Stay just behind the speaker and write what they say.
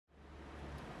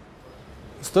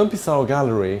Pissarro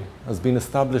Gallery has been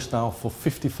established now for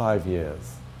 55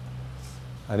 years.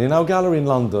 And in our gallery in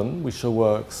London, we show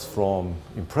works from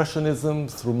Impressionism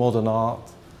through modern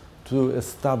art to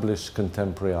established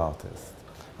contemporary artists.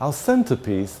 Our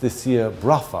centerpiece this year,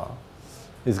 BRAFA,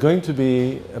 is going to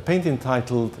be a painting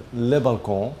titled Le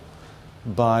Balcon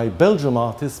by Belgian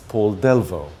artist Paul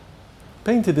Delvaux.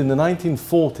 Painted in the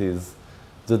 1940s,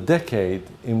 the decade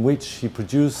in which he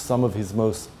produced some of his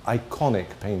most iconic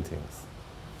paintings.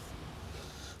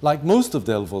 Like most of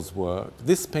Delvaux's work,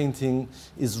 this painting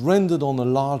is rendered on a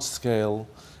large scale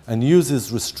and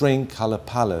uses restrained color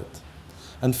palette,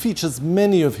 and features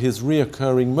many of his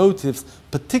reoccurring motifs,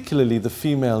 particularly the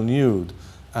female nude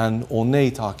and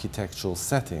ornate architectural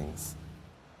settings.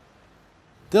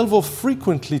 Delvaux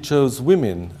frequently chose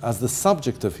women as the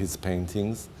subject of his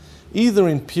paintings, either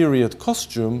in period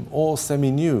costume or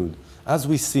semi-nude, as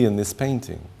we see in this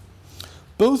painting.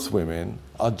 Both women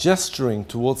are gesturing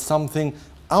towards something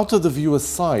out of the viewer's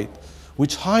sight,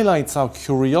 which highlights our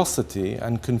curiosity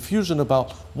and confusion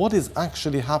about what is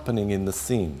actually happening in the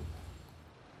scene.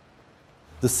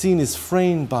 The scene is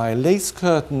framed by a lace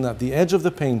curtain at the edge of the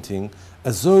painting,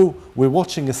 as though we're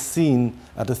watching a scene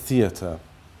at a theater.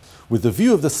 With the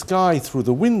view of the sky through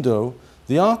the window,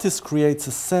 the artist creates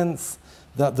a sense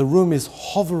that the room is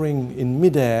hovering in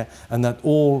midair and that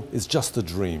all is just a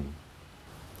dream.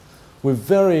 We're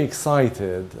very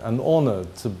excited and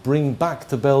honored to bring back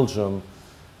to Belgium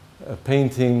a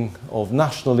painting of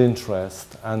national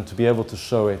interest and to be able to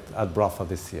show it at BRAFA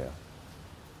this year.